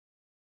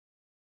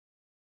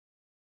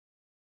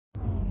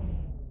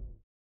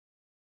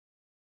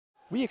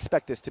We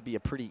expect this to be a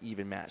pretty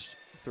even match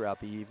throughout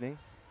the evening.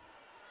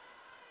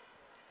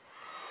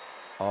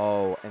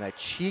 Oh, and a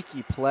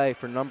cheeky play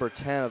for number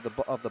 10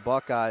 of the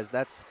Buckeyes.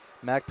 That's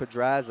Mac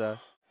Pedraza.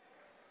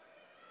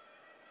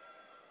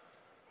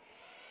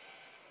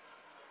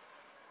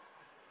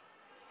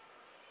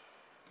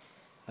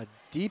 A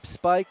deep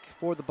spike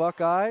for the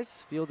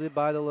Buckeyes, fielded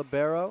by the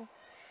libero.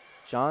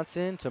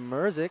 Johnson to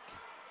Merzick.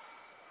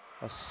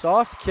 A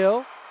soft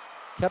kill,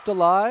 kept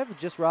alive.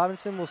 Just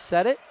Robinson will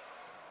set it.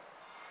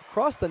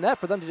 Across the net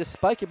for them to just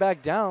spike it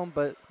back down,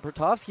 but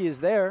Bertovsky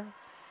is there.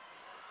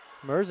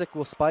 Merzick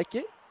will spike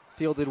it,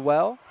 fielded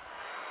well.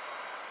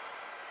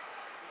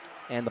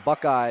 And the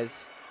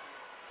Buckeyes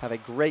have a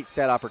great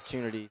set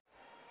opportunity.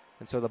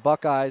 And so the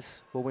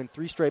Buckeyes will win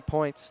 3 straight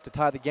points to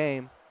tie the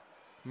game.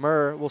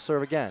 Murr will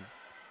serve again.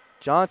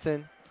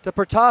 Johnson to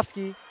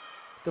Bertovsky,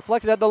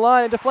 deflected at the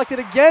line and deflected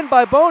again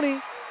by Boney.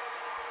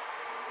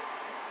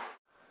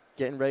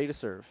 Getting ready to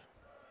serve.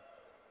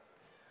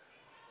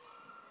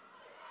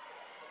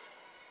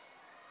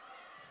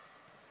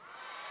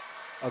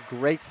 A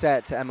great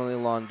set to Emily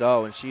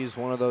Londeau, and she's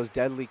one of those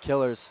deadly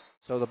killers.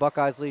 So the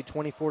Buckeyes lead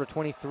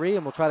 24-23,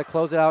 and we'll try to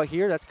close it out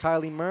here. That's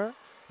Kylie Murr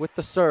with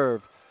the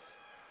serve.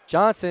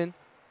 Johnson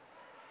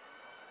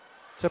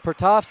to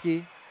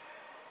Bertovsky,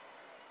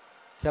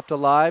 kept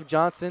alive.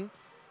 Johnson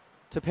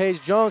to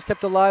Paige Jones,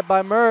 kept alive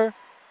by Murr.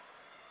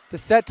 The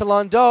set to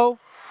Londeau,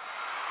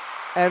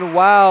 and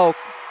wow,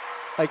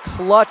 a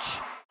clutch.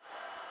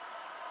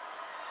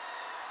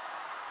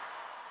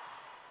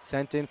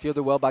 Sent in,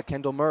 fielded well by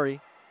Kendall Murray.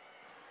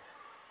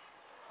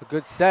 A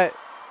good set,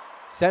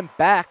 sent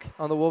back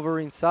on the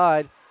Wolverine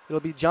side. It'll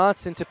be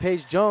Johnson to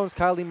Paige Jones.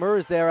 Kylie Murr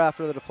is there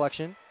after the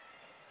deflection.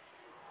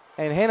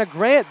 And Hannah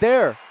Grant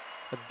there.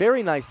 A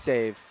very nice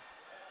save.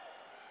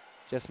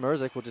 Jess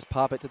Merzick will just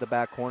pop it to the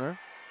back corner.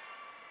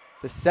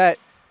 The set,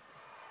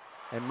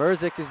 and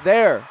Merzick is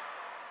there.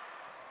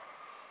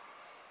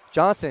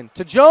 Johnson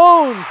to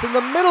Jones in the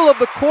middle of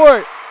the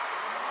court.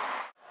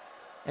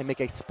 And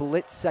make a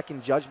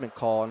split-second judgment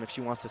call on if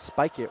she wants to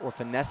spike it or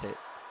finesse it.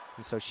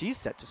 And so she's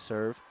set to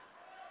serve.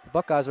 The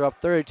Buckeyes are up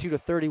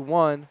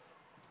 32-31.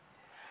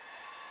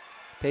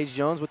 Paige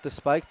Jones with the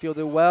spike,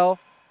 fielded well.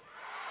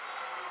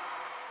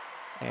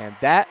 And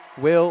that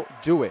will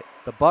do it.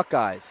 The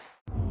Buckeyes.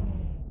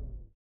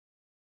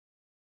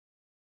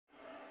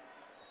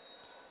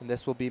 And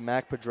this will be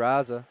Mac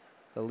Pedraza,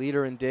 the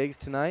leader in digs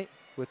tonight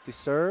with the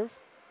serve.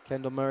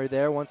 Kendall Murray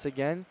there once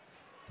again.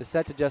 The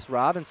set to Jess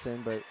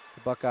Robinson, but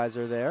the Buckeyes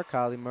are there.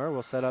 Kylie Murr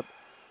will set up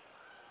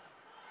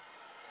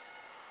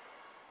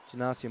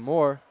Janasia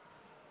Moore.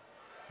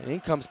 And in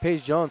comes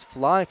Paige Jones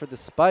flying for the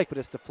spike, but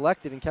it's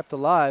deflected and kept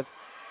alive.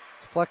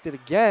 Deflected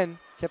again,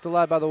 kept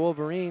alive by the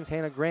Wolverines.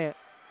 Hannah Grant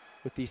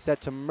with the set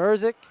to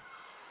Merzick,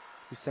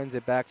 who sends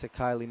it back to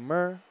Kylie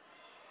Murr.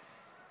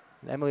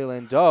 And Emily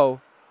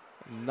Londeau,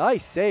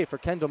 nice save for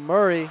Kendall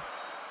Murray,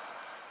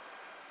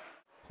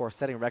 who are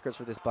setting records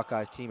for this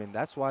Buckeyes team, and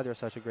that's why they're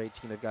such a great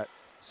team. They've got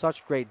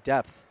such great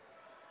depth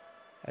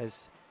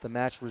as the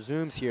match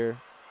resumes here.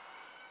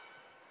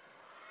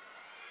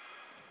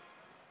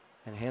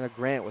 And Hannah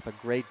Grant with a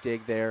great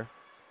dig there.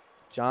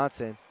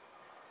 Johnson,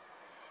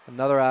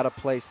 another out of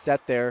place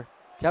set there,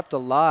 kept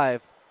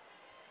alive.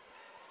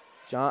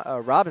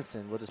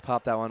 Robinson will just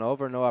pop that one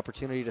over. No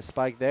opportunity to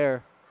spike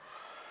there.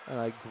 And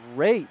a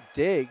great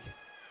dig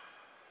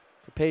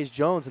for Paige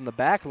Jones in the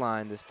back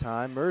line this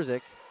time.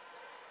 Merzick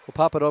will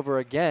pop it over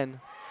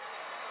again.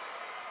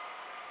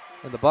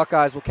 And the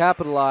Buckeyes will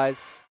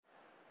capitalize.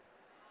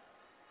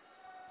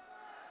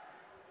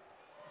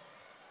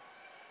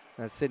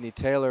 That's Sydney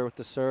Taylor with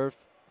the serve.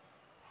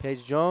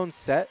 Paige Jones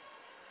set.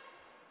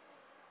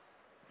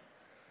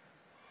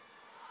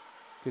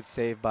 Good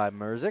save by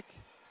Merzick.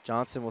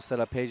 Johnson will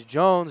set up Paige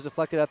Jones,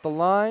 deflected at the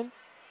line.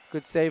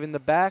 Good save in the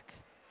back.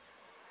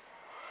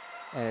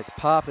 And it's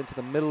popped into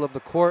the middle of the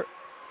court.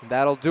 And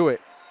that'll do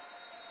it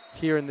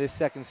here in this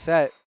second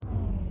set.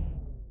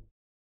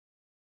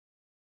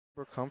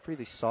 Brooke Humphrey,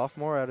 the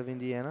sophomore out of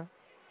Indiana.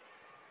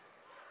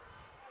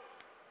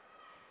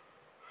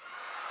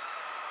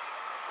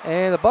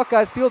 And the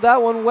Buckeyes field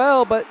that one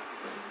well, but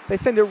they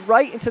send it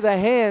right into the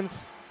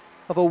hands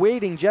of a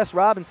waiting Jess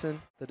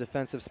Robinson, the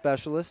defensive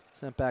specialist,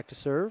 sent back to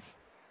serve.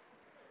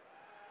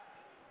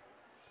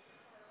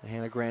 And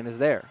Hannah Grant is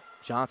there.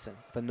 Johnson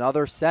with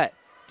another set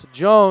to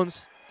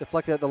Jones,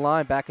 deflected at the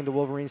line, back into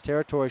Wolverines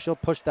territory. She'll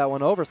push that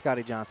one over,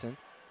 Scotty Johnson.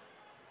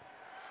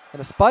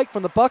 And a spike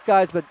from the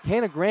Buckeyes, but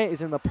Hannah Grant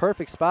is in the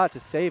perfect spot to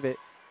save it.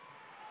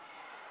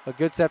 A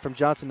good set from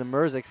Johnson to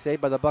Merzick,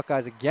 saved by the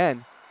Buckeyes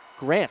again.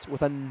 Grant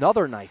with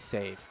another nice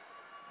save.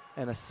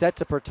 And a set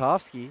to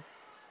Bertovsky.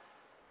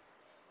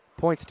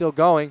 Point still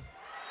going.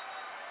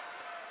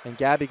 And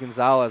Gabby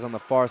Gonzalez on the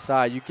far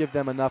side. You give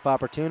them enough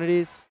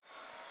opportunities.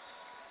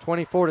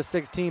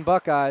 24-16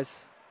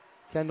 Buckeyes.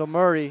 Kendall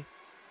Murray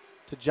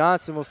to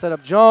Johnson will set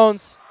up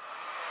Jones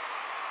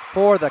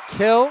for the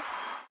kill.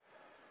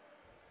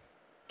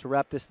 To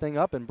wrap this thing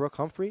up, and Brooke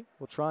Humphrey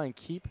will try and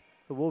keep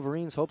the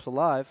Wolverines' hopes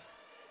alive.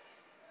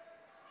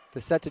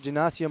 The set to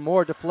Janasia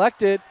Moore,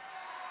 deflected.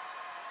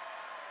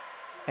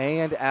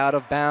 and out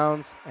of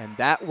bounds, and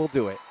that will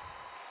do it.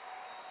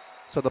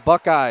 So the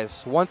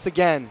Buckeyes once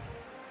again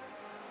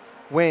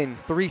win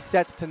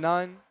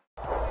 3-0.